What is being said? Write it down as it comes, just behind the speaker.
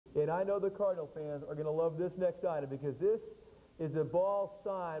And I know the Cardinal fans are going to love this next item because this is a ball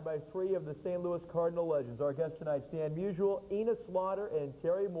signed by 3 of the St. Louis Cardinal legends. Our guests tonight, Stan Musial, Enos and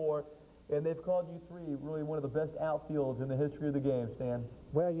Terry Moore. And they've called you 3 really one of the best outfields in the history of the game, Stan.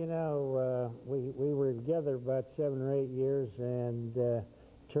 Well, you know, we were together about 7 or 8 years, and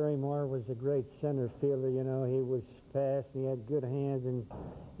Terry Moore was a great center fielder. You know, he was fast, and he had good hands,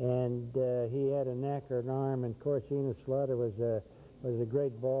 and he had an accurate arm. And of course, Enos was a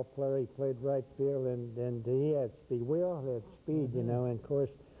great ball player. He played right field, and he had speed. We all had speed, you know, and of course,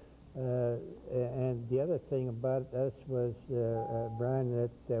 and the other thing about us was, Brian,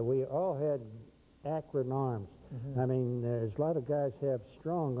 that we all had accurate arms. I mean, there's a lot of guys have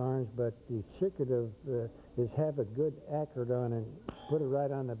strong arms, but the secret of is have a good accurate arm and put it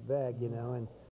right on the bag, you know, and